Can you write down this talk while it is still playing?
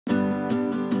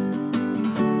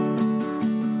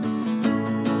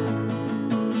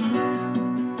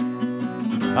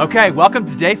Okay, welcome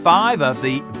to day 5 of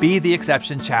the Be the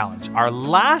Exception Challenge, our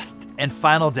last and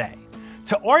final day.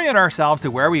 To orient ourselves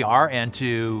to where we are and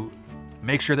to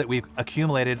make sure that we've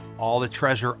accumulated all the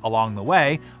treasure along the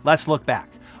way, let's look back.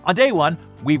 On day 1,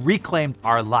 we reclaimed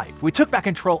our life. We took back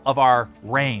control of our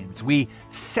reins. We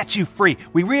set you free.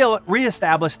 We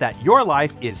reestablished that your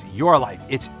life is your life.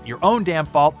 It's your own damn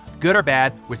fault, good or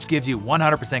bad, which gives you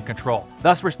 100% control.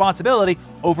 Thus, responsibility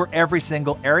over every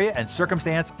single area and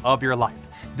circumstance of your life.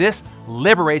 This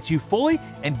liberates you fully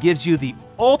and gives you the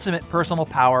ultimate personal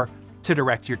power to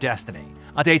direct your destiny.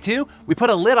 On day 2, we put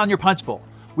a lid on your punch bowl.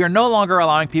 We are no longer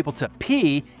allowing people to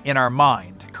pee in our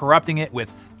mind, corrupting it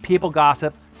with people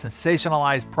gossip,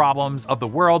 sensationalized problems of the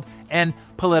world, and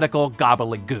political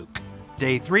gobbledygook.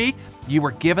 Day 3, you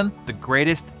were given the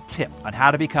greatest tip on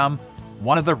how to become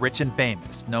one of the rich and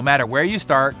famous. No matter where you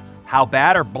start, how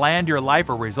bad or bland your life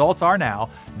or results are now,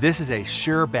 this is a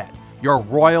sure bet. Your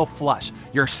royal flush,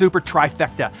 your super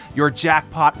trifecta, your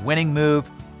jackpot winning move,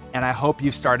 and I hope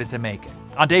you've started to make it.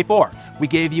 On day 4, we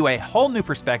gave you a whole new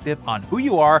perspective on who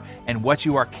you are and what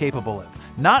you are capable of.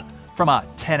 Not from a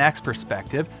 10x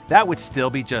perspective, that would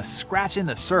still be just scratching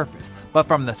the surface, but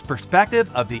from the perspective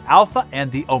of the alpha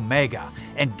and the omega,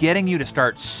 and getting you to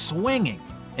start swinging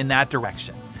in that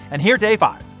direction. And here, day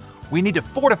 5, we need to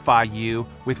fortify you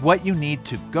with what you need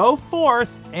to go forth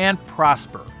and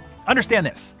prosper. Understand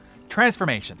this.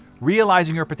 Transformation,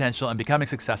 realizing your potential and becoming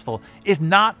successful is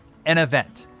not an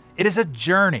event. It is a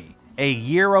journey, a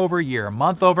year over year,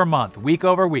 month over month, week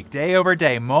over week, day over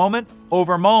day, moment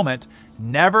over moment,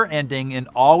 never ending and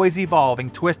always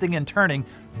evolving, twisting and turning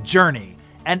journey,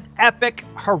 an epic,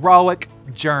 heroic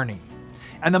journey.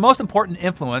 And the most important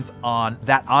influence on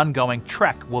that ongoing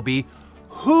trek will be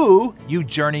who you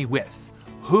journey with,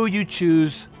 who you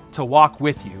choose to walk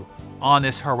with you on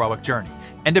this heroic journey.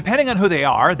 And depending on who they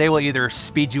are, they will either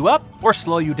speed you up or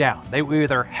slow you down. They will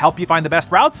either help you find the best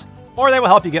routes or they will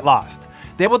help you get lost.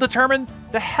 They will determine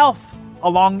the health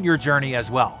along your journey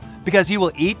as well. Because you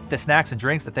will eat the snacks and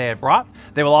drinks that they have brought,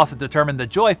 they will also determine the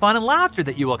joy, fun, and laughter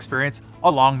that you will experience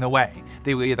along the way.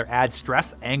 They will either add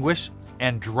stress, anguish,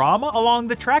 and drama along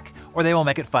the trek, or they will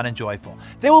make it fun and joyful.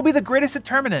 They will be the greatest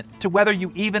determinant to whether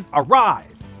you even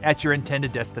arrive at your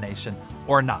intended destination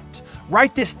or not.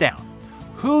 Write this down.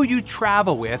 Who you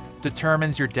travel with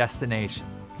determines your destination,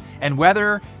 and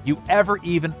whether you ever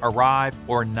even arrive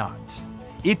or not.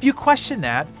 If you question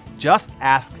that, just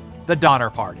ask the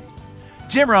Donner Party.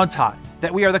 Jim Rohn taught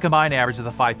that we are the combined average of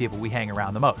the 5 people we hang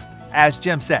around the most. As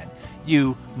Jim said,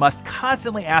 you must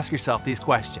constantly ask yourself these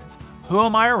questions. Who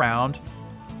am I around?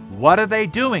 What are they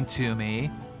doing to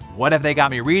me? What have they got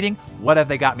me reading? What have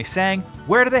they got me saying?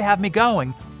 Where do they have me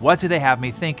going? What do they have me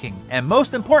thinking? And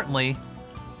most importantly,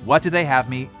 what do they have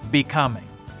me becoming?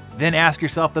 Then ask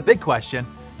yourself the big question,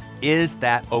 is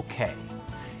that okay?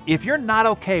 If you're not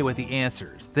okay with the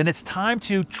answers, then it's time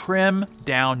to trim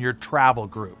down your travel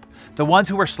group, the ones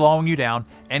who are slowing you down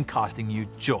and costing you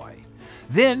joy.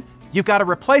 Then you've got to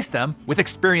replace them with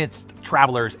experienced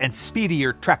travelers and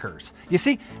speedier trekkers. You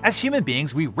see, as human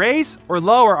beings, we raise or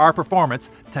lower our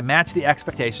performance to match the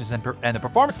expectations and the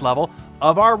performance level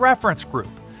of our reference group.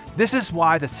 This is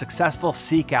why the successful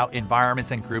seek out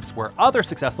environments and groups where other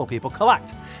successful people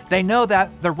collect. They know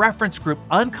that the reference group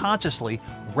unconsciously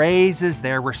raises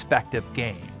their respective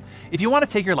game. If you want to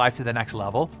take your life to the next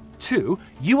level, too,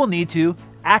 you will need to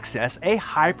access a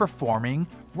high-performing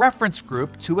reference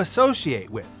group to associate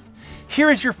with. Here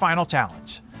is your final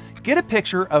challenge. Get a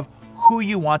picture of who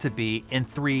you want to be in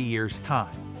 3 years'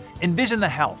 time. Envision the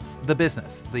health, the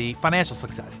business, the financial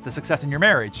success, the success in your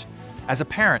marriage, as a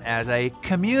parent, as a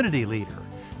community leader.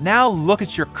 Now look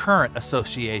at your current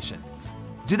associations.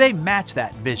 Do they match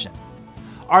that vision?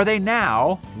 Are they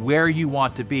now where you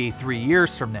want to be 3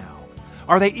 years from now?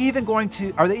 Are they even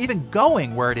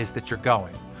going where it is that you're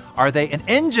going? Are they an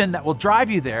engine that will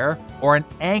drive you there, or an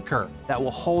anchor that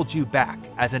will hold you back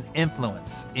as an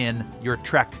influence in your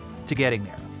trek to getting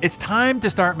there? It's time to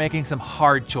start making some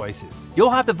hard choices. You'll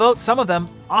have to vote some of them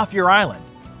off your island.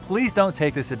 Please don't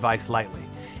take this advice lightly.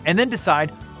 And then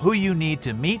decide who you need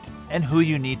to meet and who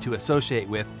you need to associate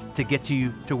with to get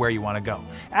you to where you want to go.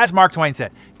 As Mark Twain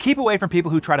said, keep away from people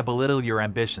who try to belittle your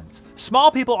ambitions. Small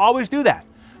people always do that,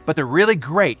 but the really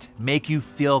great make you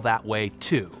feel that way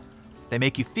too. They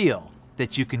make you feel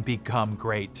that you can become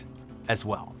great as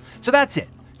well. So that's it.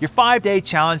 Your 5-day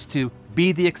challenge to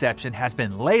be the exception has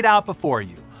been laid out before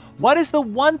you. What is the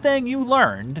one thing you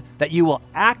learned that you will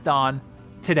act on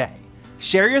today?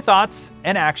 Share your thoughts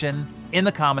and action in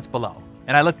the comments below,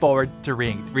 and I look forward to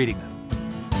reading them.